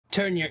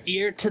Turn your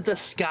ear to the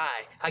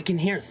sky. I can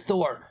hear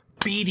Thor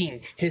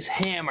beating his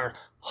hammer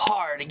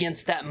hard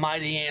against that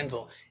mighty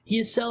anvil. He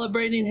is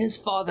celebrating his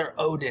father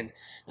Odin.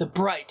 The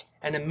bright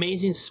and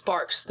amazing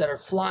sparks that are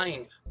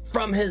flying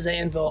from his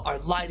anvil are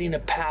lighting a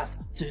path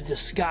through the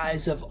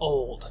skies of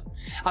old.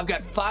 I've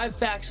got 5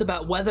 facts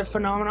about weather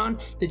phenomenon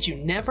that you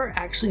never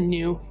actually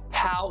knew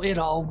how it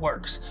all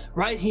works,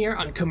 right here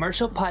on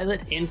Commercial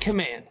Pilot in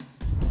Command.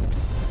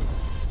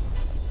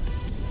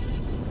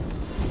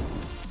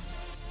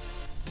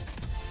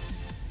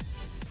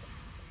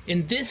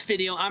 In this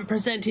video, I'm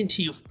presenting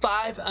to you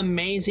 5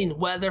 amazing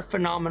weather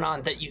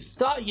phenomenon that you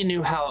thought you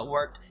knew how it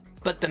worked,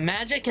 but the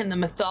magic and the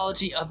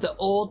mythology of the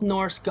Old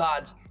Norse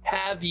gods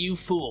have you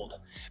fooled.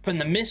 From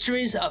the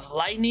mysteries of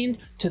lightning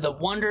to the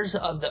wonders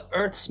of the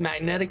Earth's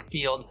magnetic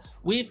field,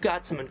 we've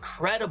got some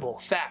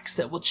incredible facts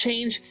that will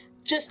change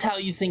just how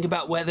you think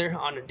about weather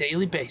on a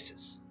daily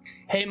basis.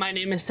 Hey, my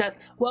name is Seth.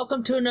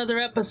 Welcome to another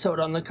episode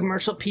on the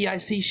Commercial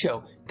PIC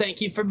Show. Thank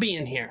you for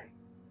being here.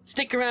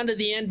 Stick around to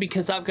the end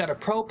because I've got a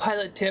pro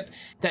pilot tip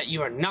that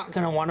you are not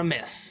going to want to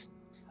miss.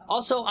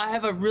 Also, I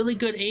have a really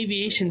good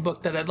aviation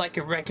book that I'd like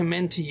to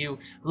recommend to you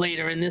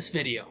later in this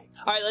video.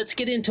 Alright, let's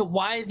get into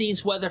why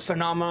these weather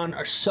phenomena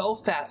are so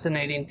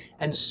fascinating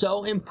and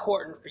so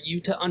important for you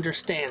to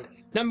understand.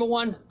 Number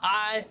 1,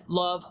 I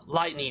love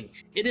lightning.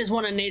 It is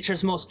one of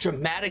nature's most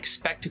dramatic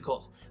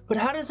spectacles. But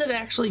how does it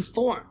actually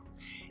form?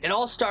 It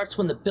all starts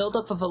when the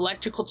buildup of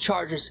electrical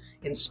charges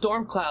in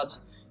storm clouds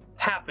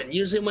happen.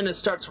 Usually when it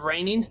starts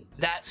raining,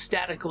 that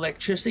static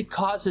electricity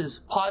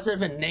causes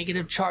positive and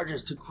negative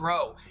charges to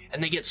grow,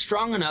 and they get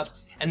strong enough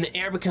and the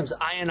air becomes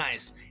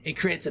ionized. It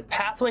creates a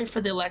pathway for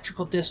the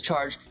electrical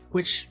discharge,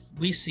 which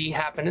we see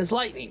happen as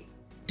lightning.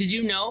 Did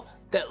you know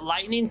that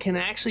lightning can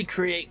actually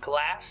create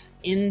glass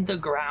in the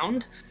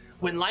ground?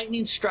 When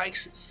lightning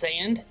strikes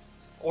sand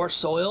or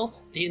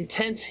soil, the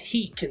intense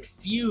heat can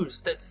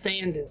fuse that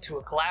sand into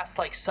a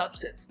glass-like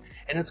substance,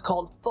 and it's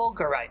called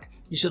fulgurite.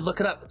 You should look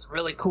it up, it's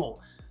really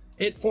cool.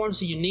 It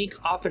forms a unique,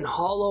 often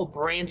hollow,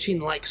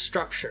 branching-like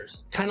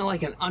structures, kind of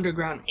like an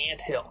underground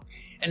anthill.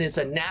 And it's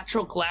a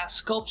natural glass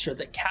sculpture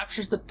that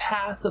captures the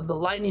path of the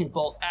lightning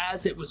bolt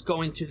as it was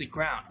going through the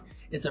ground.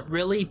 It's a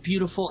really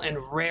beautiful and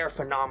rare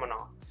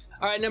phenomenon.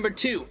 Alright, number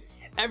 2.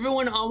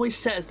 Everyone always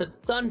says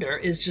that thunder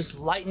is just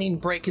lightning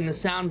breaking the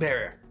sound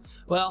barrier.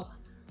 Well,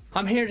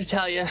 I'm here to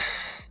tell you,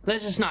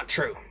 that's just not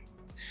true.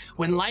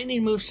 When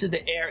lightning moves through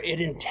the air,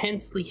 it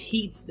intensely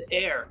heats the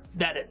air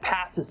that it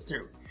passes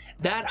through.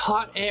 That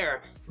hot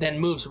air then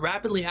moves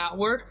rapidly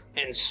outward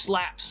and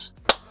slaps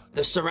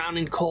the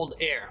surrounding cold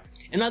air.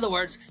 In other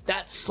words,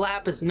 that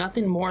slap is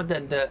nothing more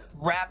than the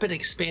rapid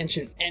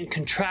expansion and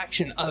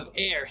contraction of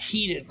air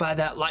heated by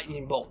that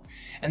lightning bolt.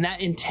 And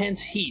that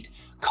intense heat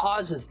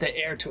causes the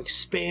air to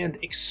expand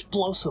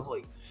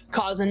explosively,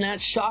 causing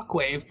that shock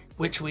wave,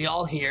 which we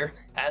all hear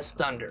as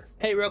thunder.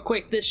 Hey, real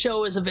quick, this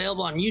show is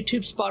available on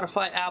YouTube,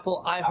 Spotify,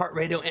 Apple,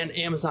 iHeartRadio, and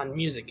Amazon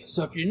Music.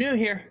 So if you're new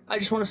here, I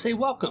just want to say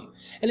welcome.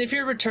 And if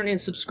you're a returning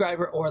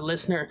subscriber or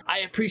listener, I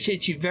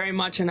appreciate you very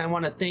much and I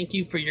want to thank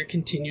you for your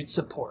continued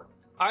support.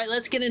 Alright,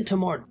 let's get into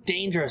more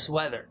dangerous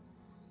weather.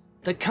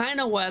 The kind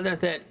of weather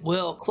that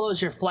will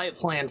close your flight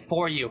plan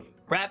for you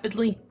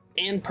rapidly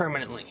and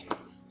permanently.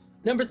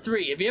 Number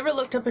 3, have you ever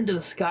looked up into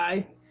the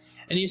sky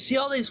and you see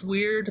all these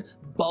weird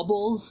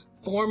bubbles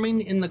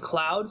forming in the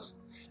clouds?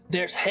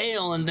 There's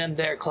hail and then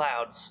there are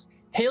clouds.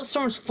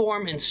 Hailstorms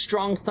form in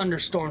strong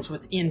thunderstorms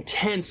with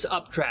intense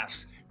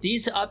updrafts.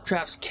 These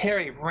updrafts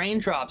carry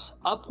raindrops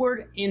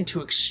upward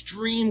into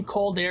extreme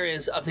cold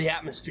areas of the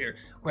atmosphere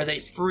where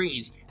they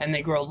freeze and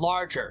they grow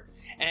larger.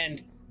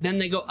 And then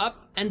they go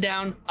up and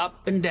down,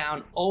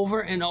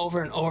 over and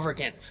over and over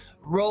again,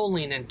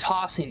 rolling and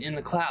tossing in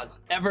the clouds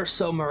ever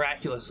so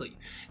miraculously.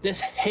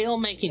 This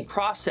hail-making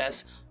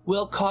process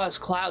will cause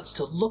clouds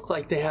to look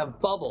like they have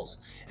bubbles,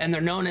 and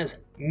they're known as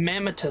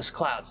mammatus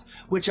clouds,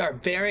 which are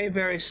very,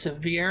 very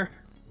severe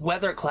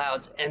weather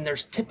clouds, and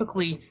there's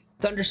typically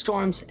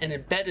thunderstorms and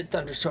embedded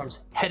thunderstorms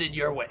headed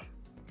your way.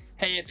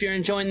 Hey, if you're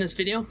enjoying this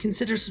video,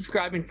 consider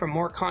subscribing for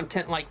more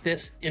content like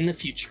this in the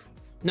future.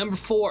 Number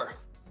 4,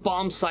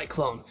 bomb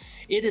cyclone.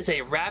 It is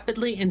a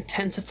rapidly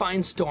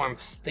intensifying storm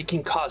that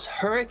can cause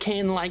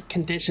hurricane-like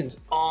conditions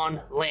on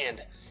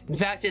land. In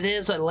fact, it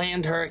is a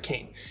land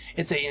hurricane.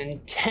 It's an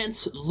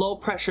intense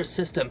low-pressure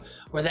system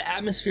where the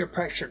atmosphere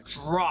pressure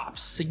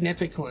drops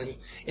significantly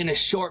in a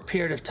short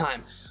period of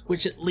time,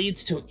 which it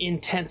leads to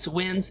intense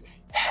winds,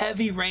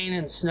 heavy rain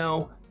and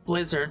snow,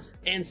 blizzards,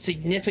 and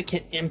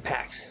significant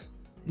impacts.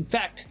 In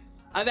fact,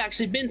 I've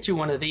actually been through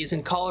one of these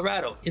in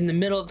Colorado, in the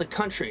middle of the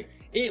country.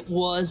 It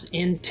was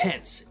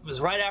intense. It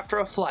was right after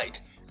a flight.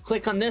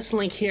 Click on this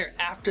link here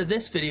after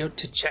this video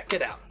to check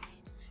it out.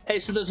 Hey,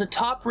 so there's a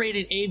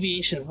top-rated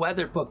aviation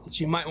weather book that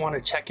you might want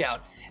to check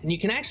out, and you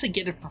can actually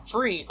get it for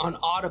free on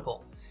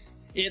Audible.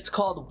 It's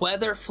called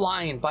Weather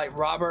Flying by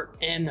Robert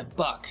N.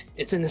 Buck.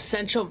 It's an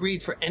essential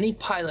read for any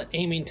pilot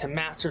aiming to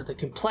master the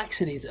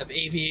complexities of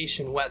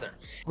aviation weather.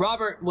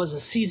 Robert was a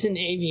seasoned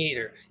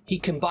aviator. He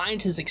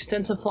combined his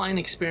extensive flying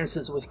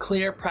experiences with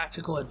clear,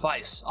 practical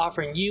advice,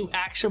 offering you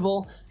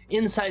actionable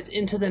insights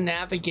into the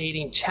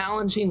navigating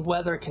challenging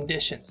weather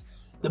conditions.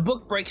 The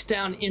book breaks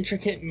down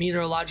intricate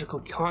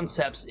meteorological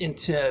concepts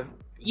into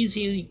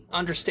easily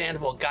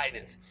understandable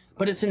guidance,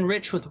 but it's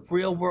enriched with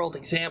real-world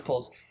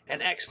examples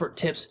and expert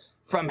tips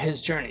from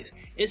his journeys.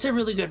 It's a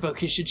really good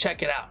book. You should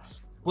check it out.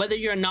 Whether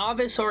you're a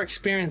novice or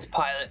experienced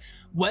pilot,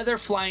 weather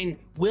flying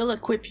will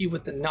equip you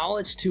with the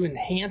knowledge to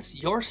enhance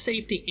your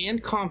safety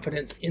and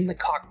confidence in the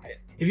cockpit.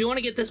 If you want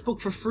to get this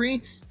book for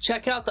free,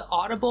 check out the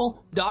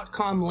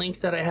audible.com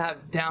link that I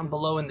have down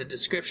below in the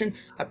description.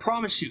 I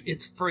promise you,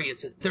 it's free.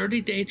 It's a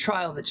 30-day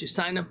trial that you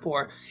sign up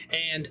for,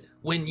 and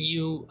when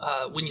you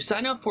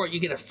sign up for it,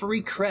 you get a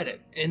free credit,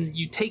 and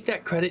you take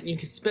that credit and you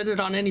can spend it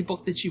on any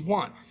book that you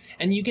want.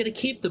 And you get to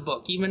keep the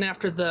book even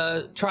after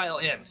the trial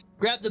ends.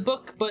 Grab the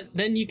book, but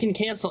then you can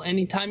cancel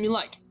anytime you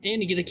like,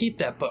 and you get to keep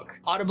that book.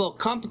 Audible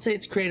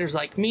compensates creators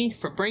like me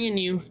for bringing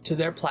you to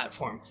their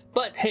platform.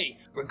 But hey,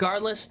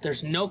 regardless,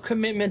 there's no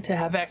commitment to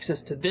have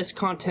access to this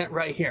content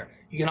right here.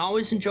 You can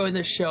always enjoy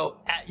this show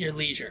at your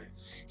leisure.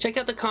 Check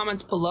out the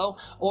comments below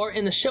or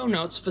in the show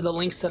notes for the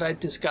links that I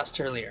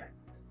discussed earlier.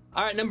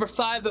 Alright, number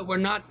 5, but we're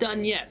not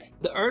done yet.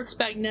 The Earth's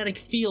magnetic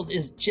field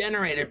is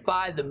generated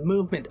by the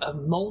movement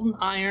of molten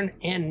iron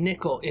and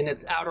nickel in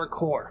its outer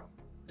core.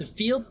 The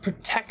field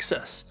protects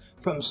us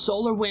from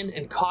solar wind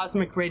and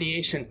cosmic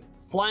radiation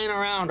flying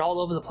around all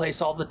over the place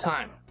all the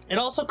time. It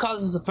also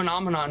causes a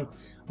phenomenon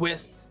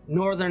with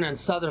northern and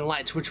southern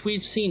lights, which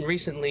we've seen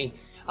recently,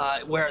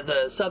 where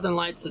the southern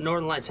lights, the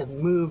northern lights have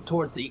moved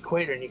towards the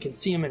equator, and you can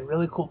see them in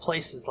really cool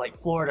places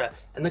like Florida.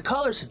 And the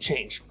colors have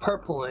changed,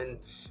 purple and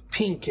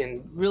pink,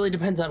 and really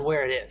depends on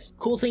where it is.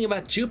 Cool thing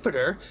about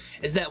Jupiter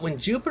is that when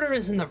Jupiter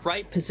is in the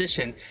right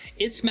position,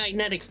 its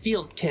magnetic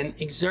field can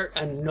exert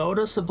a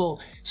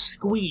noticeable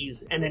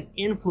squeeze and an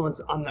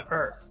influence on the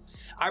Earth.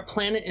 Our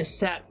planet is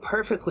sat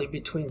perfectly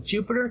between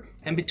Jupiter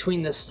and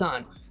between the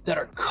Sun that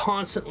are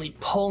constantly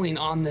pulling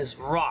on this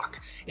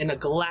rock in a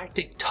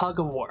galactic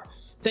tug-of-war.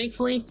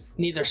 Thankfully,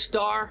 neither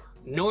star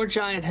nor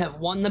giant have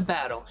won the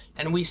battle,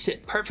 and we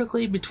sit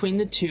perfectly between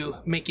the two,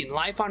 making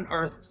life on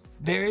Earth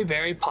very,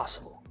 very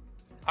possible.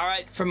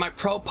 Alright, for my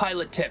pro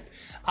pilot tip,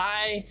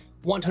 I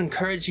want to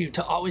encourage you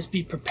to always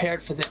be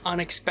prepared for the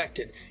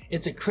unexpected.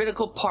 It's a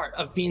critical part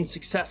of being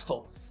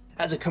successful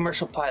as a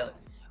commercial pilot.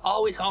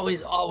 Always,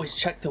 always, always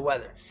check the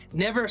weather.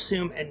 Never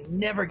assume and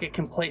never get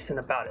complacent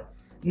about it.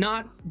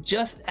 Not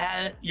just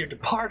at your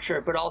departure,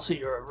 but also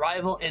your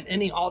arrival and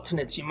any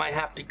alternates you might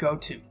have to go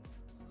to.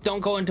 Don't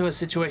go into a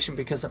situation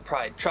because of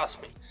pride,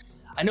 trust me.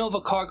 I know of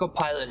a cargo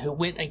pilot who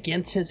went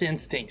against his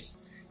instincts,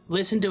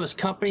 listened to his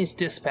company's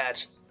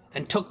dispatch,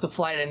 and took the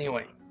flight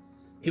anyway.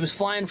 He was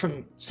flying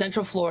from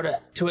Central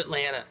Florida to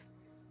Atlanta.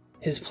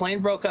 His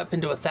plane broke up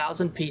into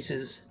 1,000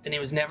 pieces and he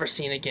was never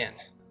seen again.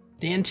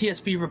 The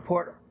NTSB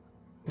report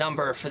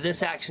number for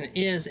this action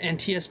is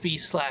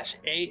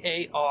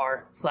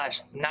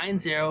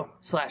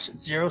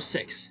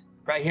NTSB/AAR/90/06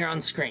 right here on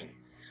screen.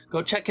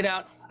 Go check it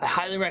out. I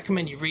highly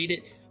recommend you read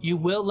it. You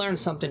will learn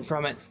something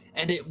from it,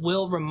 and it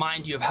will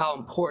remind you of how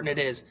important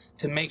it is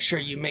to make sure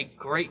you make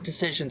great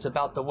decisions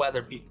about the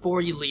weather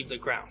before you leave the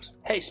ground.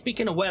 Hey,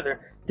 speaking of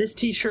weather, this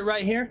t-shirt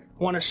right here,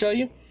 I want to show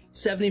you.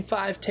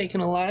 75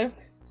 taken alive,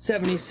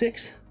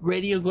 76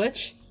 radio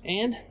glitch,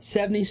 and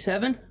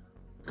 77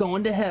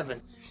 going to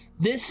heaven.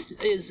 This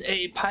is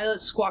a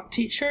pilot squawk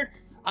t-shirt.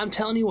 I'm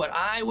telling you what,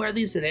 I wear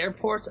these at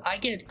airports. I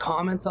get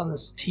comments on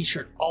this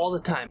t-shirt all the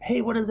time.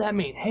 Hey, what does that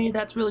mean? Hey,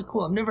 that's really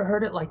cool. I've never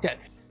heard it like that.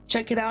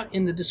 Check it out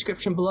in the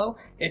description below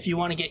if you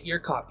want to get your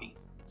copy.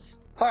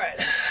 Alright,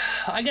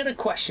 I got a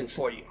question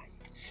for you.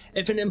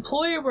 If an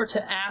employer were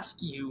to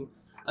ask you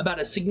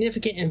about a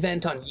significant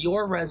event on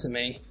your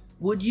resume,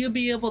 would you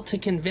be able to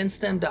convince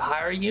them to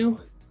hire you?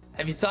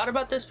 Have you thought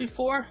about this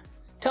before?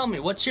 Tell me,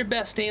 what's your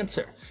best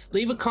answer?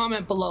 Leave a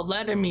comment below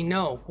letting me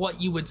know what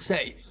you would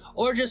say,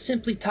 or just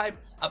simply type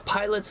 "a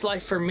pilot's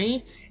life for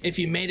me" if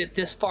you made it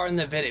this far in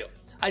the video.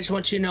 I just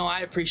want you to know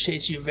I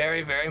appreciate you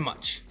very, very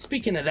much.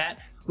 Speaking of that,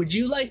 would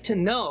you like to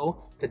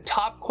know the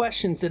top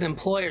questions that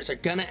employers are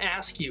going to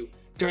ask you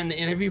during the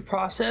interview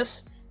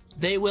process?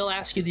 They will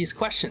ask you these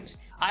questions.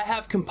 I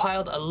have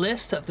compiled a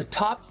list of the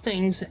top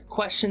things,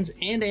 questions,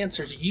 and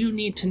answers you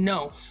need to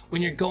know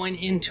when you're going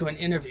into an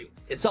interview.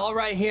 It's all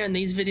right here in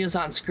these videos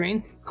on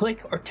screen.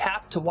 Click or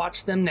tap to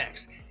watch them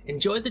next.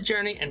 Enjoy the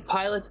journey, and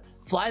pilots,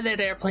 fly that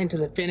airplane to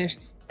the finish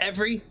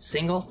every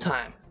single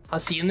time. I'll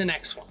see you in the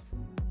next one.